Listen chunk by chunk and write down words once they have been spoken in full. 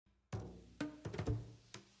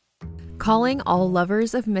Calling all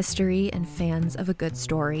lovers of mystery and fans of a good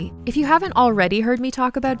story. If you haven't already heard me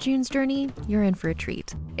talk about June's Journey, you're in for a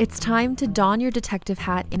treat. It's time to don your detective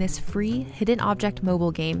hat in this free hidden object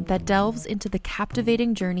mobile game that delves into the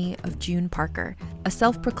captivating journey of June Parker, a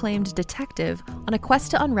self-proclaimed detective on a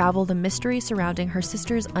quest to unravel the mystery surrounding her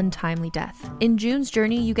sister's untimely death. In June's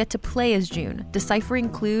Journey, you get to play as June, deciphering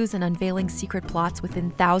clues and unveiling secret plots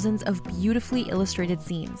within thousands of beautifully illustrated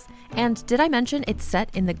scenes. And did I mention it's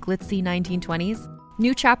set in the glitzy 1920s?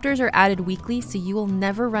 New chapters are added weekly, so you will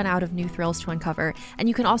never run out of new thrills to uncover, and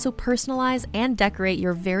you can also personalize and decorate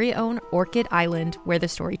your very own Orchid Island where the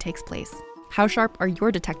story takes place. How sharp are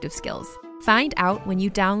your detective skills? Find out when you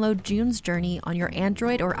download June's Journey on your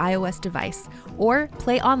Android or iOS device, or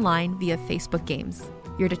play online via Facebook Games.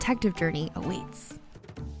 Your detective journey awaits.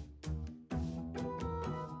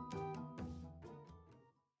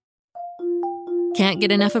 Can't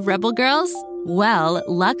get enough of Rebel Girls? Well,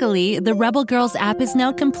 luckily, the Rebel Girls app is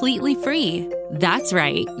now completely free. That's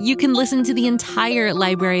right. You can listen to the entire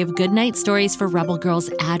library of goodnight stories for Rebel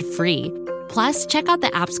Girls ad-free. Plus, check out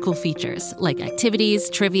the app's cool features like activities,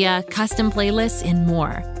 trivia, custom playlists, and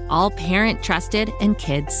more. All parent-trusted and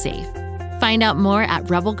kids-safe. Find out more at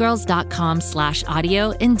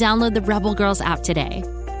rebelgirls.com/audio and download the Rebel Girls app today.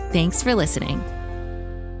 Thanks for listening.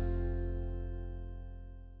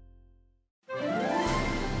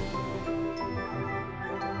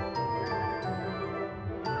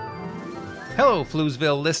 Hello,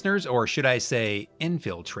 Floozeville listeners, or should I say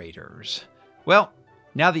infiltrators. Well,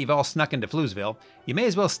 now that you've all snuck into Floozeville, you may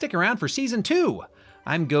as well stick around for Season 2.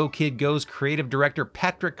 I'm Go Kid Go's creative director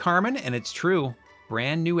Patrick Carman, and it's true,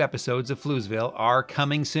 brand new episodes of Floozeville are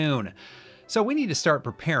coming soon. So we need to start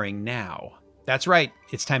preparing now. That's right,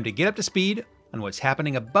 it's time to get up to speed on what's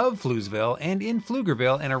happening above Floozeville and in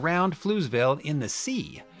Pflugerville and around Floozeville in the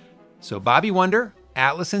sea. So Bobby Wonder,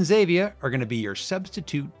 Atlas, and Xavier are going to be your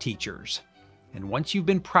substitute teachers. And once you've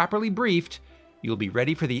been properly briefed, you'll be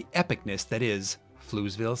ready for the epicness that is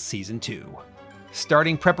Floozeville Season 2.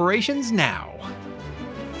 Starting preparations now.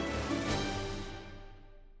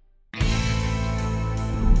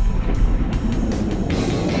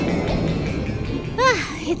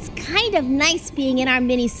 It's kind of nice being in our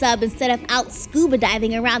mini sub instead of out scuba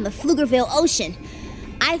diving around the Pflugerville Ocean.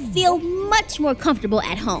 I feel much more comfortable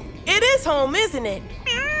at home. It is home, isn't it?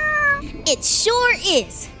 It sure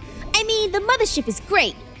is. I mean, the mothership is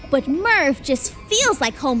great, but Merv just feels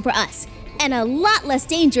like home for us, and a lot less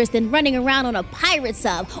dangerous than running around on a pirate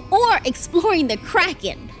sub or exploring the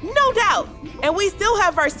Kraken. No doubt. And we still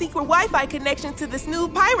have our secret Wi-Fi connection to the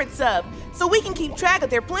Snood pirate sub, so we can keep track of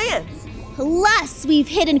their plans. Plus, we've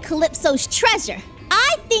hidden Calypso's treasure.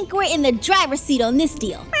 I think we're in the driver's seat on this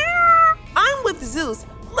deal. I'm with Zeus.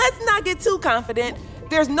 Let's not get too confident.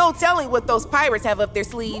 There's no telling what those pirates have up their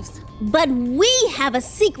sleeves. But we have a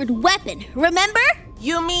secret weapon, remember?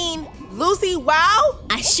 You mean Lucy Wow?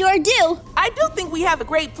 I sure do. I do think we have a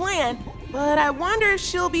great plan, but I wonder if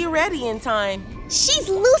she'll be ready in time. She's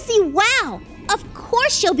Lucy Wow. Of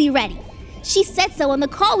course she'll be ready. She said so on the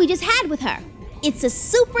call we just had with her. It's a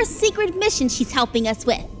super secret mission she's helping us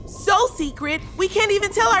with. So secret, we can't even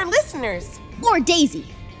tell our listeners. Or Daisy.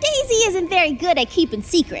 Daisy isn't very good at keeping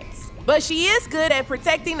secrets. But she is good at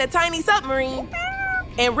protecting a tiny submarine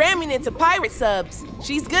and ramming into pirate subs.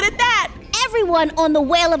 She's good at that. Everyone on the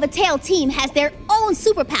Whale of a Tail team has their own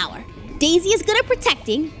superpower. Daisy is good at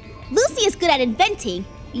protecting, Lucy is good at inventing,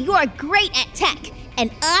 you're great at tech,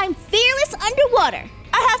 and I'm fearless underwater.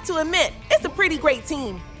 I have to admit, it's a pretty great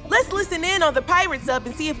team. Let's listen in on the pirate sub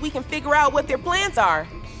and see if we can figure out what their plans are.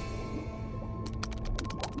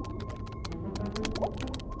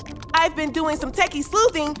 I've been doing some techie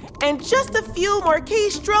sleuthing and just a few more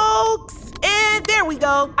keystrokes. And there we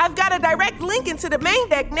go. I've got a direct link into the main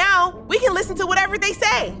deck now. We can listen to whatever they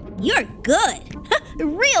say. You're good.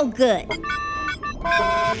 Real good.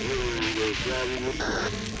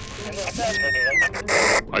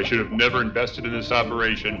 I should have never invested in this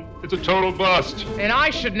operation. It's a total bust. And I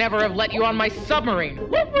should never have let you on my submarine.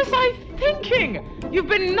 What was I thinking? You've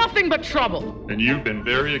been nothing but trouble. And you've been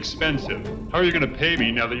very expensive. How are you going to pay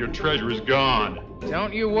me now that your treasure is gone?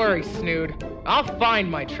 Don't you worry, Snood. I'll find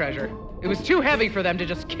my treasure. It was too heavy for them to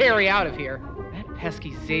just carry out of here. That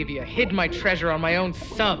pesky Xavier hid my treasure on my own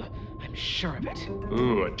sub. I'm sure of it.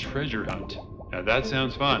 Ooh, a treasure hunt. Now that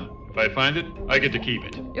sounds fun. If I find it, I get to keep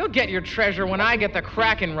it. You'll get your treasure when I get the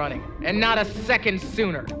Kraken running, and not a second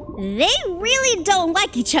sooner. They really don't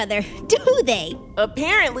like each other, do they?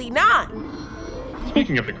 Apparently not.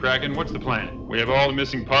 Speaking of the Kraken, what's the plan? We have all the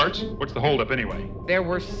missing parts? What's the holdup anyway? There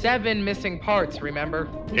were 7 missing parts, remember?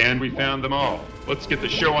 And we found them all. Let's get the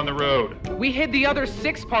show on the road. We hid the other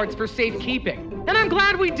 6 parts for safekeeping. And I'm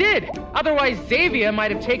glad we did. Otherwise, Xavier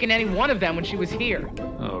might have taken any one of them when she was here.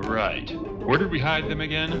 All right. Where did we hide them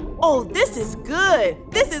again? Oh, this is good.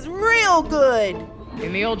 This is real good.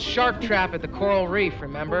 In the old shark trap at the coral reef,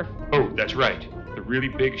 remember? Oh, that's right. The really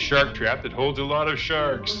big shark trap that holds a lot of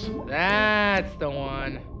sharks. That's the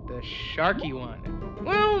one. The sharky one.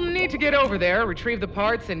 We'll need to get over there, retrieve the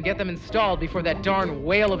parts, and get them installed before that darn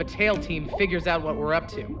whale of a tail team figures out what we're up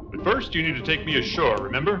to. But first, you need to take me ashore,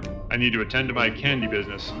 remember? I need to attend to my candy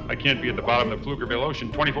business. I can't be at the bottom of the Pflugerville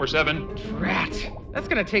Ocean 24/7. Drat. That's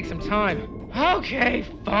gonna take some time. Okay,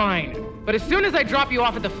 fine. But as soon as I drop you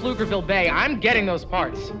off at the Pflugerville Bay, I'm getting those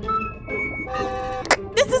parts.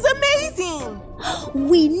 This is amazing.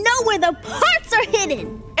 We know where the parts are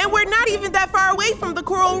hidden. And we're not even that far away from the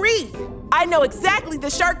coral reef. I know exactly the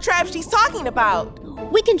shark trap she's talking about.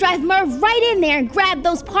 We can drive Merv right in there and grab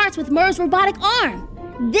those parts with Merv's robotic arm.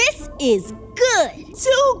 This is good.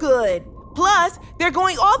 Too good. Plus, they're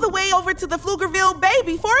going all the way over to the Pflugerville Bay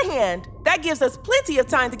beforehand. That gives us plenty of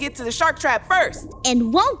time to get to the shark trap first.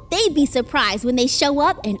 And won't they be surprised when they show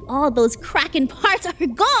up and all those Kraken parts are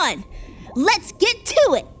gone? Let's get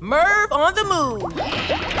to it. Merv on the move.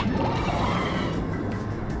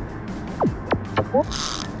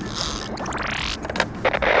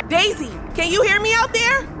 Daisy, can you hear me out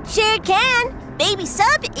there? Sure can. Baby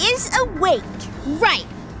Sub is awake. Right.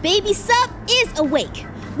 Baby Sub is awake.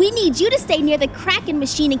 We need you to stay near the Kraken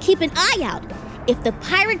machine and keep an eye out. If the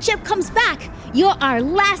pirate ship comes back, you're our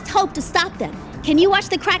last hope to stop them. Can you watch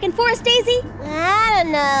the Kraken for us, Daisy? I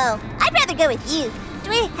don't know. I'd rather go with you. Do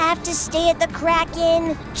we have to stay at the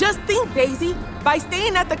Kraken? Just think, Daisy. By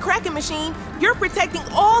staying at the Kraken machine, you're protecting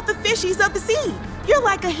all the fishies of the sea. You're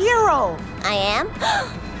like a hero. I am?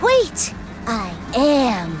 Wait, I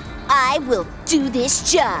am. I will do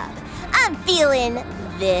this job. I'm feeling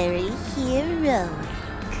very heroic.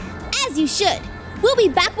 As you should. We'll be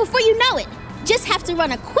back before you know it. Just have to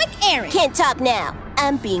run a quick errand. Can't talk now.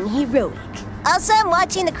 I'm being heroic. Also, I'm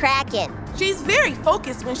watching the Kraken. She's very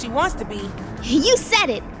focused when she wants to be. You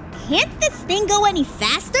said it. Can't this thing go any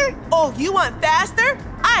faster? Oh, you want faster?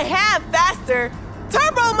 I have faster.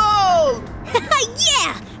 Turbo mode!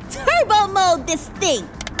 Yeah! Turbo mode this thing!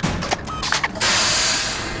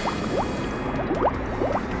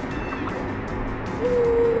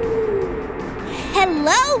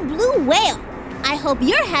 Hello, Blue Whale. I hope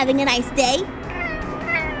you're having a nice day.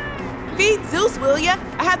 Feed Zeus, will ya?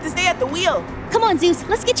 I have to stay at the wheel. Come on, Zeus,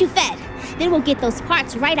 let's get you fed. Then we'll get those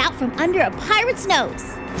parts right out from under a pirate's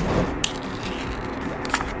nose.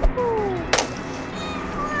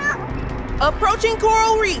 Approaching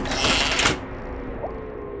coral reef.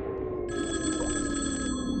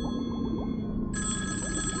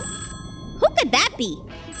 Who could that be?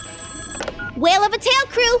 Whale of a Tail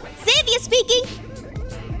crew, Xavier speaking.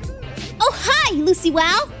 Oh, hi, Lucy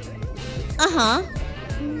Wow. Uh-huh.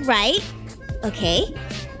 Right. Okay.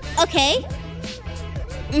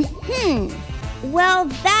 Well,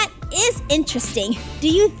 that is interesting. Do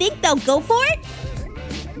you think they'll go for it?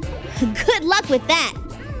 Good luck with that.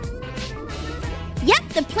 Yep,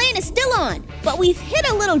 the plan is still on, but we've hit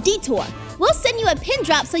a little detour. We'll send you a pin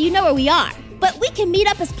drop so you know where we are, but we can meet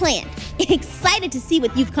up as planned. Excited to see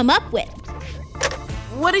what you've come up with.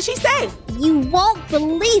 What did she say? You won't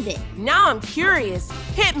believe it. Now I'm curious.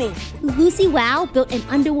 Hit me. Lucy Wow built an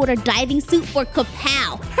underwater diving suit for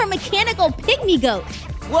Kapow, her mechanical pygmy goat.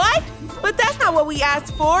 What? But that's not what we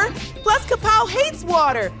asked for. Plus, Kapow hates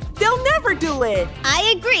water. They'll never do it.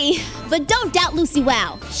 I agree, but don't doubt Lucy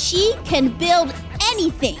Wow. She can build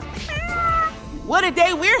anything. What a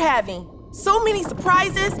day we're having. So many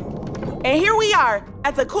surprises. And here we are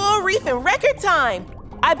at the coral reef in record time.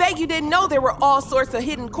 I bet you didn't know there were all sorts of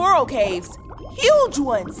hidden coral caves. Huge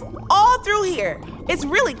ones, all through here. It's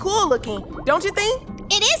really cool looking, don't you think?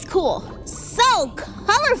 It is cool. So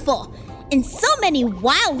colorful. And so many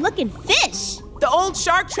wild-looking fish. The old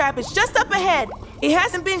shark trap is just up ahead. It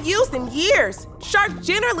hasn't been used in years. Sharks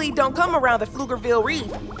generally don't come around the Pflugerville Reef.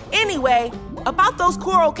 Anyway, about those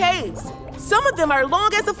coral caves. Some of them are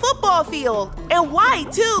long as a football field and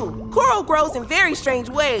wide too. Coral grows in very strange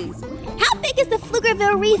ways. How big is the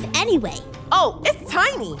Pflugerville Reef anyway? Oh, it's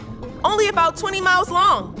tiny. Only about 20 miles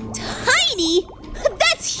long. Tiny?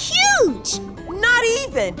 That's huge! Not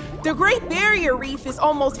even. The Great Barrier Reef is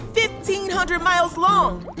almost 1,500 miles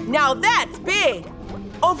long. Now that's big.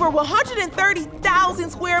 Over 130,000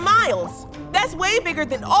 square miles. That's way bigger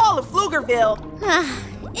than all of Pflugerville.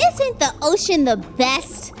 Isn't the ocean the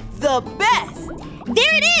best? The best.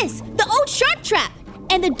 There it is! The old shark trap!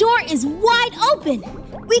 And the door is wide open!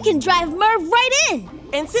 We can drive Merv right in!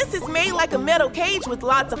 And since it's made like a metal cage with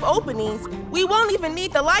lots of openings, we won't even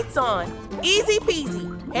need the lights on. Easy peasy.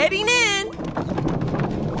 Heading in.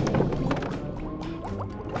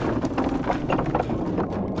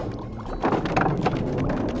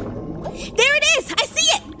 There it is! I see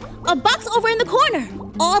it! A box over in the corner.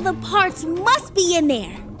 All the parts must be in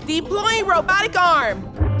there. Deploying robotic arm.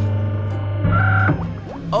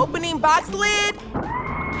 Opening box lid.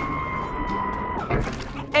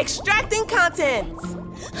 Extracting contents.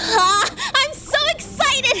 I'm so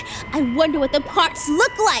excited! I wonder what the parts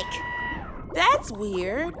look like. That's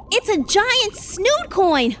weird. It's a giant Snood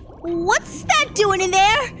coin. What's that doing in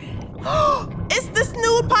there? It's the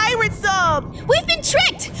Snood pirate sub. We've been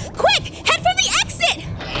tricked! Quick, head for the exit!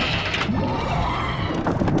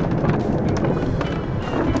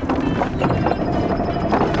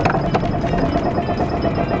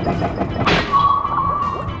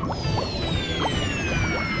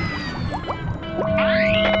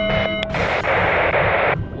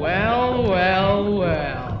 Well.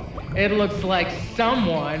 It looks like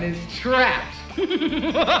someone is trapped. Do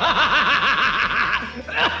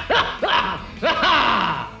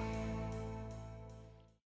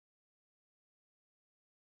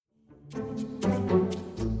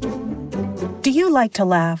you like to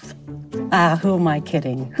laugh? Who am I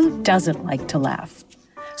kidding? Who doesn't like to laugh?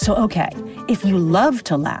 So, okay, if you love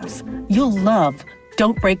to laugh, you'll love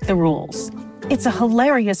Don't Break the Rules. It's a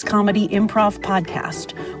hilarious comedy improv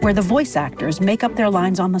podcast where the voice actors make up their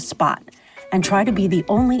lines on the spot and try to be the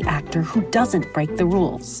only actor who doesn't break the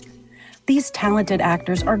rules. These talented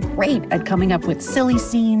actors are great at coming up with silly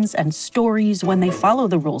scenes and stories when they follow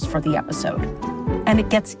the rules for the episode. And it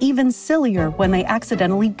gets even sillier when they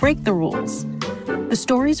accidentally break the rules. The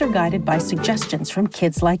stories are guided by suggestions from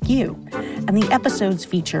kids like you, and the episodes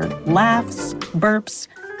feature laughs, burps,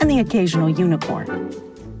 and the occasional unicorn.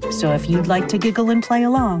 So if you'd like to giggle and play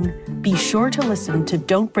along, be sure to listen to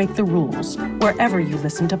Don't Break the Rules wherever you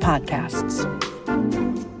listen to podcasts.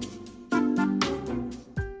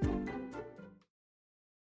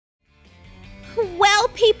 Well,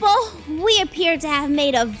 people, we appear to have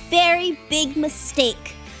made a very big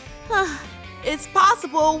mistake. It's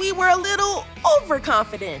possible we were a little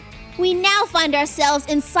overconfident. We now find ourselves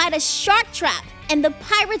inside a shark trap, and the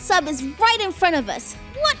pirate sub is right in front of us.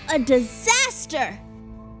 What a disaster!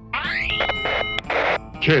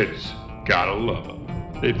 Kids, gotta love them.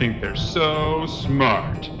 They think they're so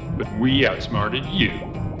smart, but we outsmarted you.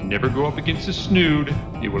 Never go up against a Snood,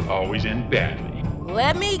 it will always end badly.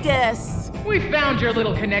 Let me guess. We found your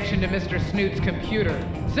little connection to Mr. Snood's computer,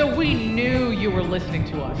 so we knew you were listening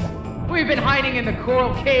to us. We've been hiding in the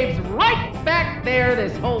coral caves right back there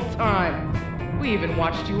this whole time. We even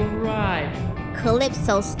watched you arrive.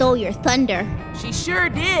 Calypso stole your thunder. She sure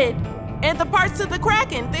did. And the parts of the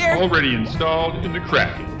Kraken, they're Already installed in the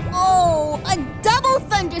Kraken. Oh, a double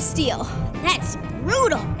thunder steel. That's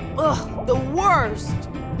brutal. ugh, the worst.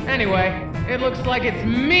 Anyway, it looks like it's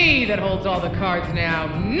me that holds all the cards now,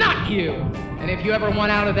 not you. And if you ever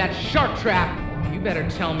want out of that shark trap, you better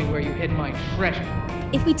tell me where you hid my treasure.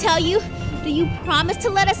 If we tell you, do you promise to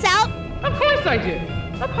let us out? Of course I do.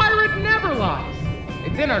 A pirate never lies.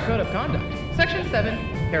 It's in our code of conduct. Section 7,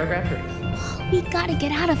 paragraph 3. We gotta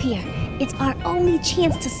get out of here. It's our only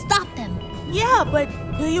chance to stop them. Yeah, but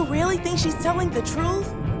do you really think she's telling the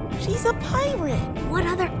truth? She's a pirate. What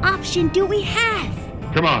other option do we have?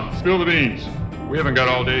 Come on, spill the beans. We haven't got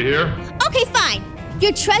all day here. Okay, fine.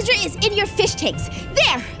 Your treasure is in your fish tanks.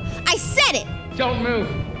 There! I said it! Don't move.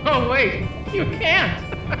 Oh, wait. You can't.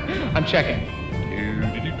 I'm checking.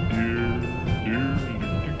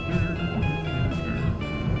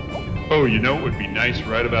 Oh, you know what would be nice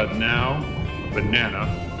right about now? A banana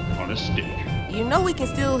on a stick. You know we can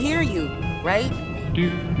still hear you, right?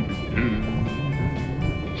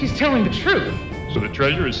 She's telling the truth. So the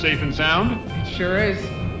treasure is safe and sound? It sure is.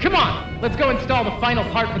 Come on, let's go install the final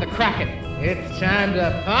part for the Kraken. It's time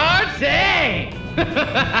to party!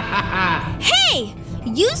 Hey!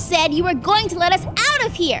 You said you were going to let us out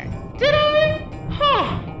of here. Did I?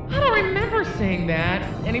 Huh. I don't remember saying that.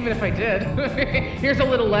 And even if I did, here's a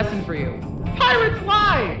little lesson for you. Pirates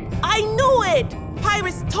lie! I knew it!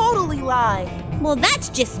 Pirates totally lie. Well, that's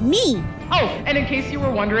just me. Oh, and in case you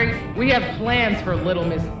were wondering, we have plans for little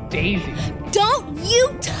Miss Daisy. Don't you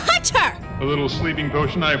touch her! A little sleeping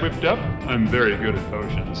potion I whipped up? I'm very good at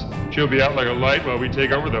potions. She'll be out like a light while we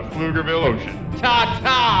take over the Pflugerville Ocean.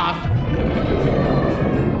 Ta-ta!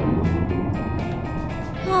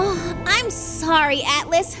 Oh, I'm sorry,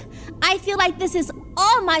 Atlas. I feel like this is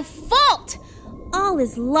all my fault. All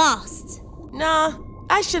is lost. Nah,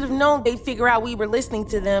 I should have known they'd figure out we were listening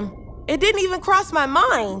to them. It didn't even cross my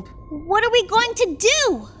mind. What are we going to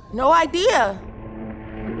do? No idea.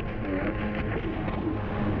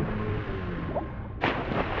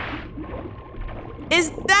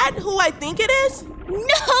 Is that who I think it is?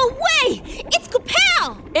 No way! It's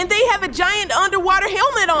Kapow! And they have a giant underwater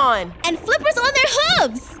helmet on. And flippers on their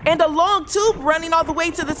hooves. And a long tube running all the way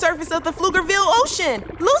to the surface of the Pflugerville Ocean.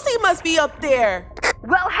 Lucy must be up there.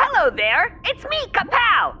 Well, hello there. It's me,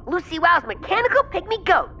 Kapow, Lucy Wow's mechanical pygmy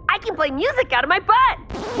goat. I can play music out of my butt.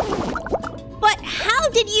 But how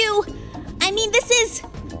did you...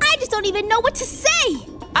 I just don't even know what to say.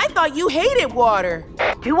 I thought you hated water.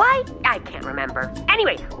 Do I? I can't remember.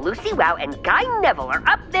 Anyway, Lucy Wow and Guy Neville are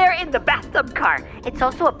up there in the bathtub car. It's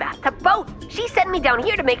also a bathtub boat. She sent me down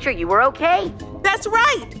here to make sure you were okay. That's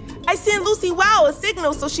right. I sent Lucy Wow a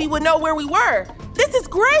signal so she would know where we were. This is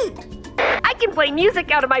great. I can play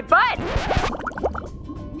music out of my butt.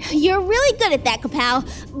 You're really good at that, Kapow.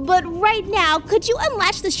 But right now, could you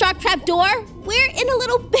unlatch the shark trap door? We're in a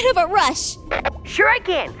little bit of a rush. Sure I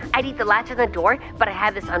can. I need the latch on the door, but I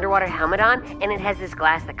have this underwater helmet on, and it has this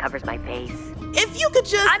glass that covers my face. If you could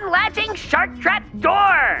just... Unlatching shark trap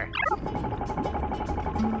door!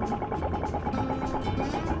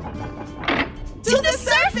 To the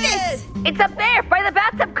surface! It's up there by the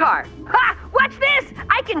bathtub car. Ha! Watch this!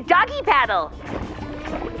 I can doggy paddle.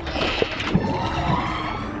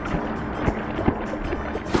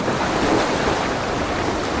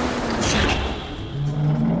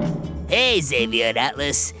 Hey, Xavier and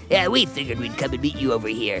Atlas. We figured we'd come and meet you over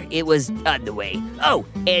here. It was on the way. Oh,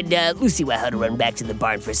 and Lucy will have to run back to the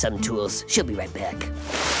barn for some tools. She'll be right back.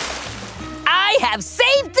 I have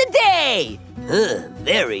saved the day!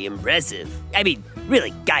 Very impressive. I mean,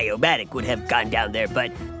 really, Guy-O-Matic would have gone down there,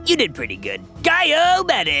 but you did pretty good.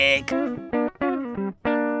 Guy-O-Matic!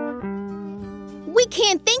 We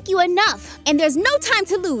can't thank you enough, and there's no time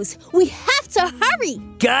to lose. We have to hurry.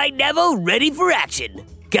 Guy Neville, ready for action.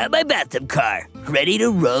 Got my bathtub car, ready to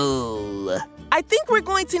roll. I think we're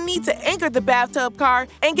going to need to anchor the bathtub car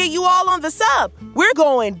and get you all on the sub. We're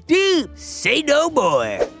going deep. Say no more.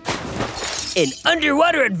 An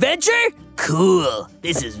underwater adventure? Cool.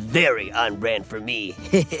 This is very on brand for me.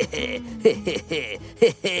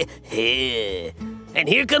 And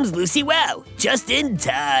here comes Lucy Wow, just in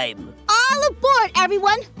time. All aboard,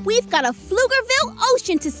 everyone. We've got a Pflugerville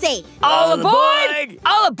Ocean to save. All aboard!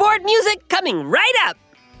 All aboard music coming right up.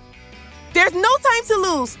 There's no time to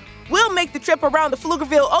lose. We'll make the trip around the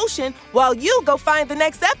Pflugerville Ocean while you go find the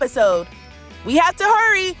next episode. We have to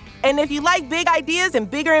hurry. And if you like big ideas and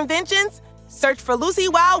bigger inventions, search for Lucy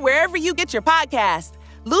Wow wherever you get your podcast.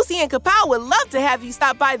 Lucy and Kapow would love to have you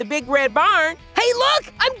stop by the Big Red Barn. Hey,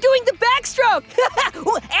 look! I'm doing the backstroke!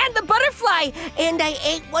 And the butterfly! And I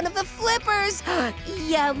ate one of the flippers!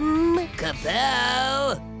 Yum!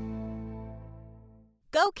 Kapow!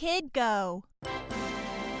 Go, kid, go.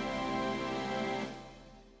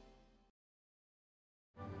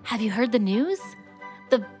 Have you heard the news?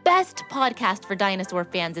 The best podcast for dinosaur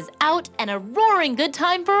fans is out and a roaring good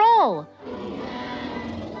time for all.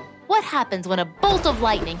 What happens when a bolt of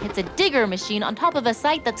lightning hits a digger machine on top of a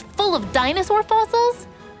site that's full of dinosaur fossils?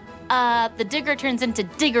 The digger turns into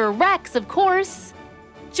Digger Rex, of course.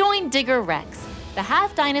 Join Digger Rex, the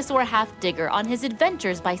half dinosaur, half digger, on his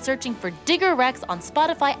adventures by searching for Digger Rex on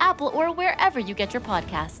Spotify, Apple, or wherever you get your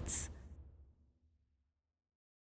podcasts.